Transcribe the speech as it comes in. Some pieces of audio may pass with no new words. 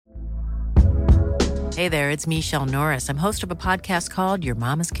Hey there, it's Michelle Norris. I'm host of a podcast called Your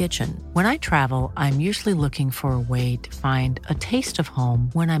Mama's Kitchen. When I travel, I'm usually looking for a way to find a taste of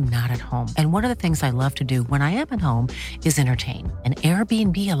home when I'm not at home. And one of the things I love to do when I am at home is entertain. And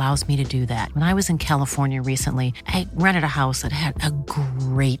Airbnb allows me to do that. When I was in California recently, I rented a house that had a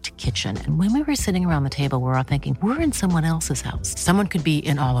great kitchen. And when we were sitting around the table, we were all thinking, we're in someone else's house. Someone could be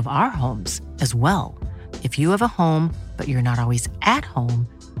in all of our homes as well. If you have a home, but you're not always at home,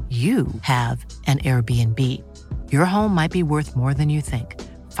 you have an Airbnb. Your home might be worth more than you think.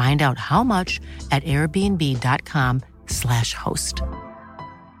 Find out how much at airbnb.com/host.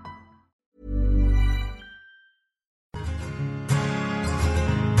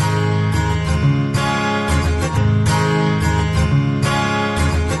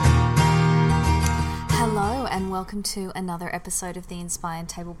 Hello and welcome to another episode of the Inspired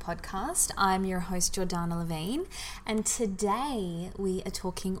Table podcast. I'm your host Jordana Levine, and today we are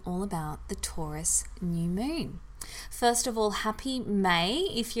talking all about the Taurus new moon. First of all, happy May.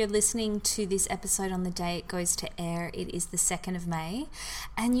 If you're listening to this episode on the day it goes to air, it is the 2nd of May,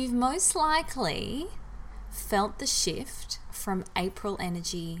 and you've most likely felt the shift from April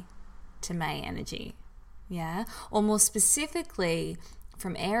energy to May energy, yeah? Or more specifically,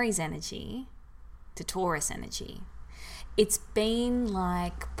 from Aries energy to Taurus energy. It's been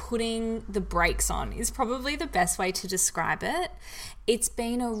like putting the brakes on is probably the best way to describe it. It's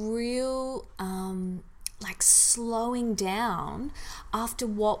been a real like slowing down after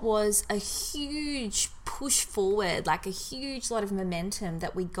what was a huge push forward, like a huge lot of momentum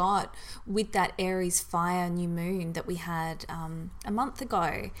that we got with that Aries fire new moon that we had a month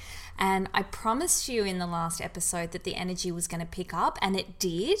ago. And I promised you in the last episode that the energy was going to pick up, and it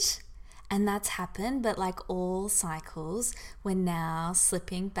did. And that's happened, but like all cycles, we're now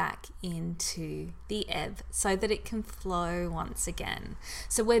slipping back into the ebb so that it can flow once again.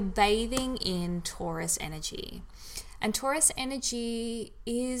 So we're bathing in Taurus energy. And Taurus energy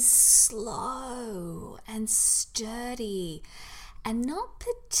is slow and sturdy and not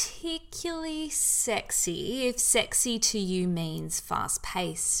particularly sexy, if sexy to you means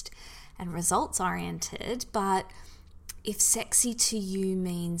fast-paced and results-oriented, but if sexy to you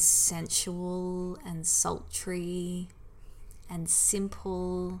means sensual and sultry and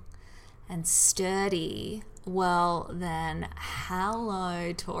simple and sturdy, well then,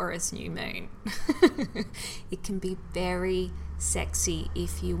 hello Taurus new moon. It can be very sexy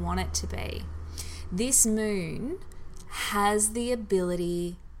if you want it to be. This moon has the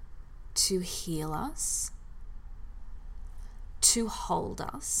ability to heal us, to hold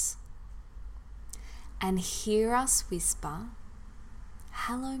us, and hear us whisper,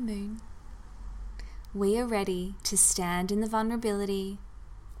 "Hello, moon." We are ready to stand in the vulnerability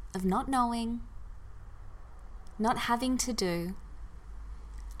of not knowing, not having to do,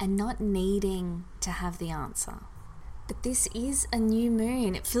 and not needing to have the answer. But this is a new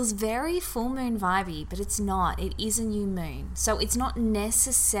moon. It feels very full moon vibey, but it's not. It is a new moon. So it's not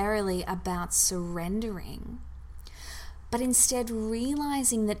necessarily about surrendering, but instead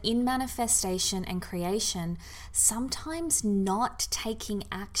realizing that in manifestation and creation, sometimes not taking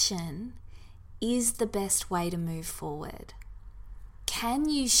action is the best way to move forward. Can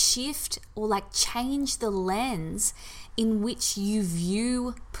you shift or like change the lens in which you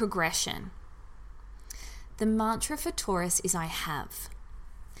view progression? The mantra for Taurus is I have.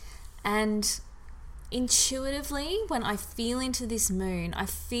 And intuitively, when I feel into this moon, I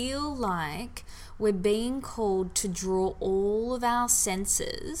feel like we're being called to draw all of our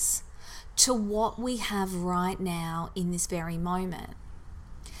senses to what we have right now in this very moment.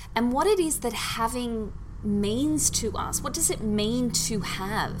 And what it is that having means to us. What does it mean to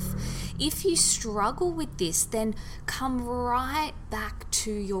have? If you struggle with this, then come right back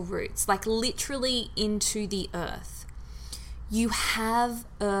to your roots, like literally into the earth. You have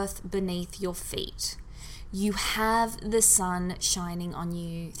earth beneath your feet. You have the sun shining on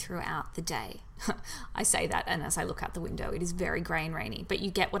you throughout the day. I say that, and as I look out the window, it is very grey and rainy, but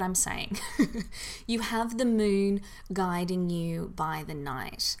you get what I'm saying. You have the moon guiding you by the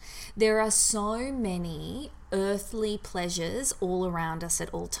night. There are so many earthly pleasures all around us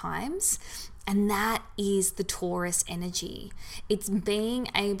at all times, and that is the Taurus energy. It's being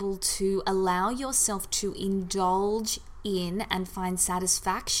able to allow yourself to indulge in and find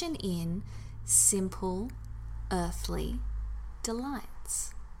satisfaction in simple earthly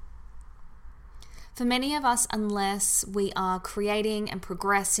delights. For many of us, unless we are creating and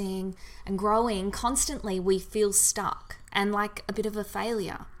progressing and growing constantly, we feel stuck and like a bit of a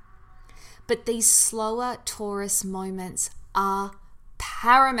failure. But these slower Taurus moments are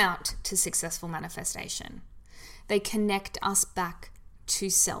paramount to successful manifestation. They connect us back to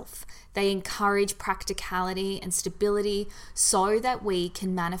self. They encourage practicality and stability so that we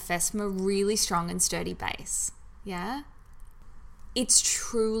can manifest from a really strong and sturdy base. Yeah? It's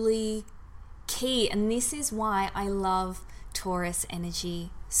truly key. And this is why I love Taurus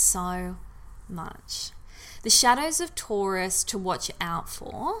energy so much. The shadows of Taurus to watch out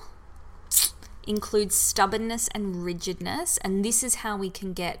for include stubbornness and rigidness, and this is how we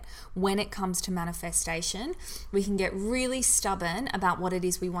can get, when it comes to manifestation, we can get really stubborn about what it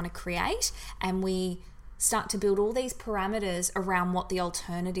is we want to create, and we start to build all these parameters around what the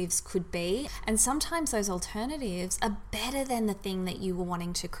alternatives could be, and sometimes those alternatives are better than the thing that you were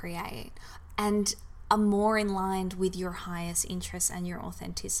wanting to create and are more in line with your highest interests and your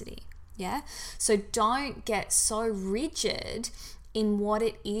authenticity. Yeah? So don't get so rigid in what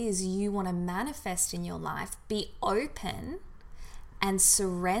it is you want to manifest in your life. Be open and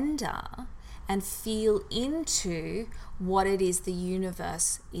surrender and feel into what it is the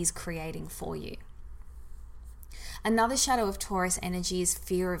universe is creating for you. Another shadow of Taurus energy is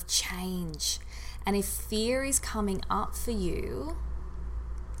fear of change. And if fear is coming up for you,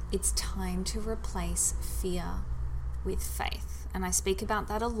 it's time to replace fear with faith. And I speak about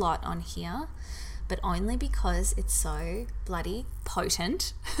that a lot on here, but only because it's so bloody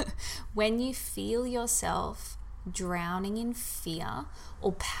potent. When you feel yourself drowning in fear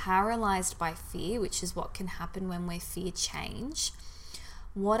or paralyzed by fear, which is what can happen when we fear change,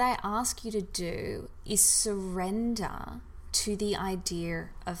 what I ask you to do is surrender to the idea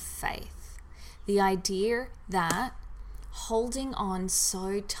of faith. The idea that holding on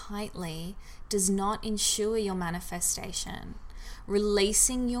so tightly does not ensure your manifestation.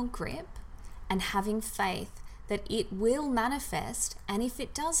 Releasing your grip and having faith that it will manifest, and if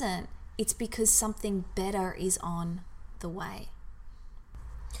it doesn't, it's because something better is on the way.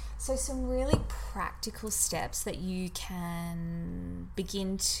 So some really practical steps that you can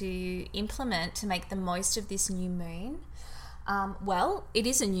begin to implement to make the most of this new moon. Well, it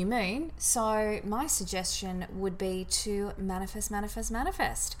is a new moon, so my suggestion would be to manifest.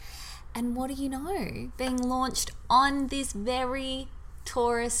 And what do you know? Being launched on this very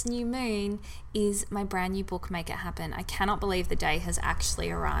Taurus new moon is my brand new book, Make It Happen. I cannot believe the day has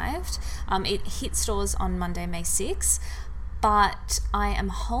actually arrived. It hit stores on Monday, May 6th, but I am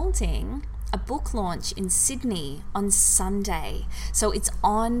holding a book launch in Sydney on Sunday. So it's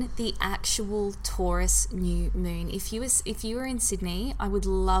on the actual Taurus new moon. If you were in Sydney, I would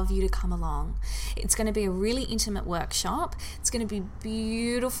love you to come along. It's going to be a really intimate workshop. It's going to be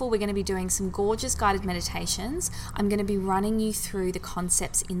beautiful. We're going to be doing some gorgeous guided meditations. I'm going to be running you through the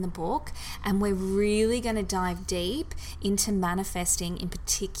concepts in the book, and we're really going to dive deep into manifesting in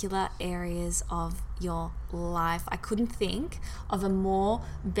particular areas of your life. I couldn't think of a more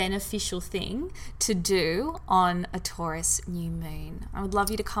beneficial thing to do on a Taurus new moon. I would love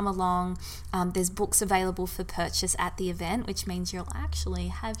you to come along. There's books available for purchase at the event, which means you'll actually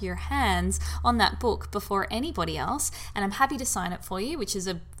have your hands on that book before anybody else, and I'm happy to sign it for you, which is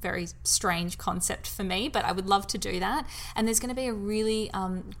a very strange concept for me, but I would love to do that. And there's going to be a really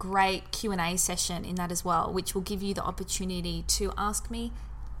great Q&A session in that as well, which will give you the opportunity to ask me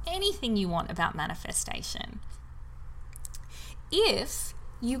anything you want about manifestation. If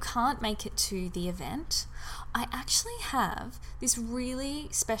you can't make it to the event, I actually have this really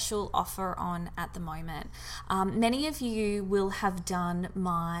special offer on at the moment. Many of you will have done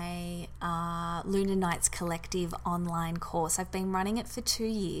my Lunar Nights Collective online course. I've been running it for 2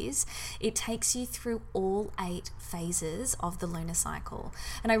 years. It takes you through all 8 phases of the lunar cycle.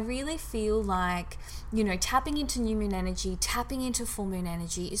 And I really feel like, tapping into new moon energy, tapping into full moon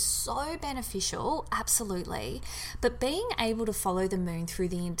energy is so beneficial, absolutely. But being able to follow the moon through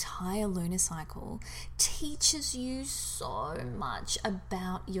the entire lunar cycle teaches you so much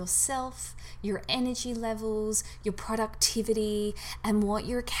about yourself, your energy levels, your productivity, and what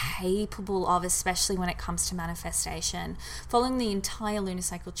you're capable of, especially when it comes to manifestation. Following the entire lunar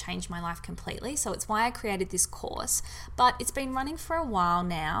cycle changed my life completely, so it's why I created this course. But it's been running for a while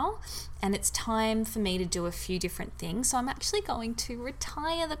now, and it's time for me to do a few different things. So I'm actually going to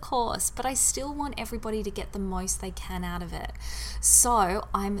retire the course, but I still want everybody to get the most they can out of it. So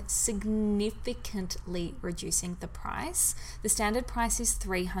I'm significantly reducing the price. The standard price is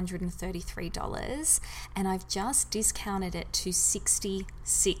 $333, and I've just discounted it to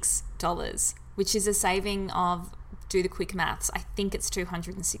 $66, which is a saving of, do the quick maths, I think it's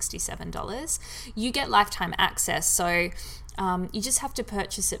 $267. You get lifetime access, so You just have to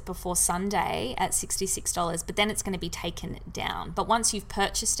purchase it before Sunday at $66, but then it's going to be taken down. But once you've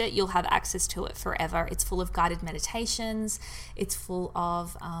purchased it, you'll have access to it forever. It's full of guided meditations. It's full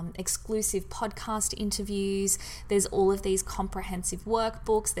of exclusive podcast interviews. There's all of these comprehensive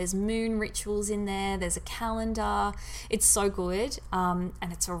workbooks. There's moon rituals in there. There's a calendar. It's so good, and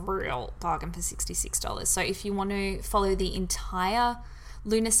it's a real bargain for $66. So if you want to follow the entire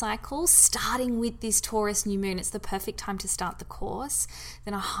lunar cycle, starting with this Taurus new moon, it's the perfect time to start the course,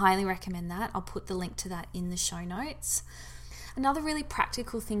 then I highly recommend that. I'll put the link to that in the show notes. Another really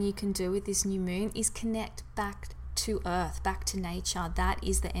practical thing you can do with this new moon is connect back to earth, back to nature. That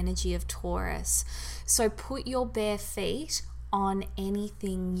is the energy of Taurus. So put your bare feet on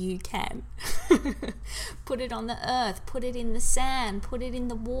anything you can. Put it on the earth, put it in the sand, put it in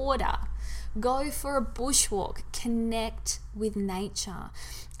the water. Go for a bushwalk, connect with nature.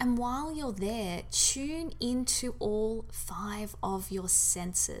 And while you're there, tune into all 5 of your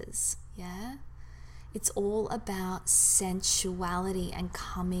senses. Yeah? It's all about sensuality and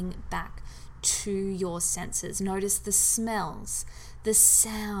coming back to your senses. Notice the smells, the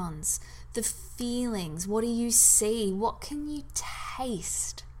sounds, the feelings. What do you see? What can you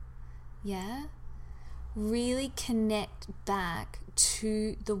taste? Yeah? Really connect back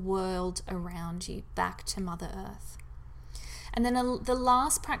to the world around you, back to Mother Earth. And then the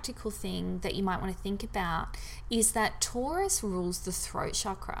last practical thing that you might want to think about is that Taurus rules the throat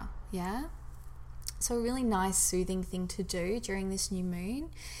chakra. Yeah? So a really nice soothing thing to do during this new moon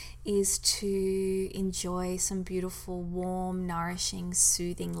is to enjoy some beautiful, warm, nourishing,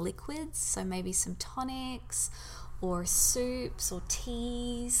 soothing liquids. So maybe some tonics or soups or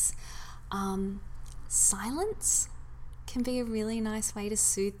teas. Silence can be a really nice way to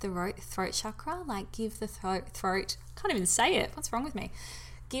soothe the throat chakra. Like give the throat, can't even say it. What's wrong with me?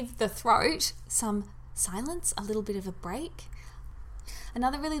 Give the throat some silence, a little bit of a break.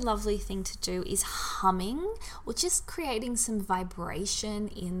 Another really lovely thing to do is humming or just creating some vibration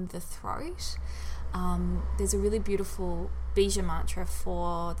in the throat. There's a really beautiful bija mantra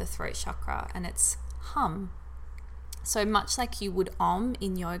for the throat chakra, and it's hum. So much like you would om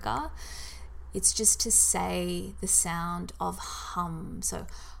in yoga, it's just to say the sound of hum. So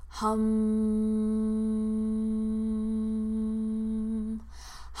hum,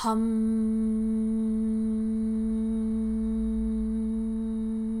 hum,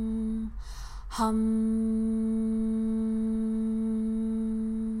 hum.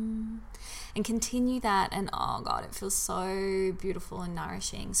 And continue that, and oh God, it feels so beautiful and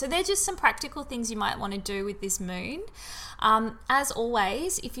nourishing. So they're just some practical things you might want to do with this moon. As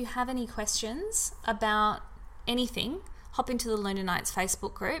always, if you have any questions about anything, hop into the Lunar Nights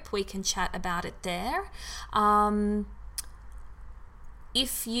Facebook group. We can chat about it there.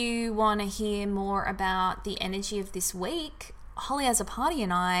 If you want to hear more about the energy of this week, Holly As a Party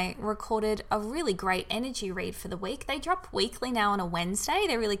and I recorded a really great energy read for the week. They drop weekly now on a Wednesday.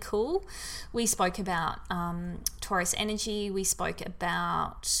 They're really cool. We spoke about Taurus energy. We spoke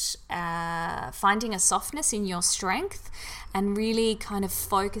about finding a softness in your strength and really kind of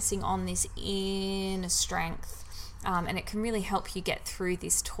focusing on this inner strength. And it can really help you get through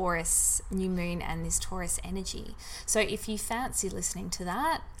this Taurus new moon and this Taurus energy. So if you fancy listening to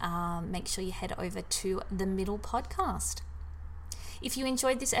that, make sure you head over to the Middle Podcast. If you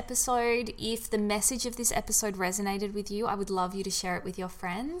enjoyed this episode, if the message of this episode resonated with you, I would love you to share it with your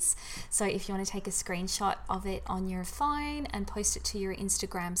friends. So if you want to take a screenshot of it on your phone and post it to your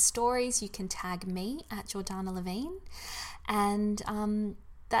Instagram stories, you can tag me at Jordana Levine, and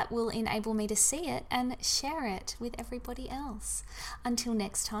that will enable me to see it and share it with everybody else. Until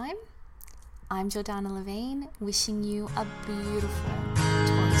next time, I'm Jordana Levine, wishing you a beautiful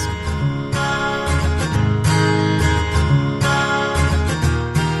Taurus week.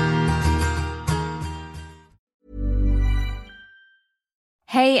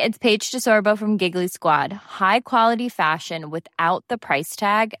 Hey, it's Paige DeSorbo from Giggly Squad. High quality fashion without the price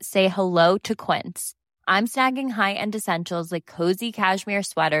tag. Say hello to Quince. I'm snagging high-end essentials like cozy cashmere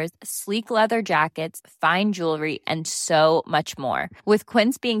sweaters, sleek leather jackets, fine jewelry, and so much more. With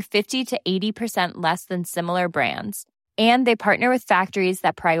Quince being 50 to 80% less than similar brands. And they partner with factories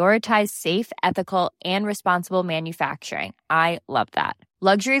that prioritize safe, ethical, and responsible manufacturing. I love that.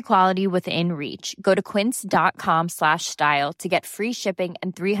 Luxury quality within reach. Go to quince.com/style to get free shipping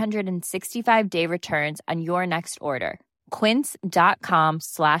and 365-day returns on your next order.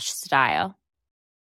 Quince.com/style.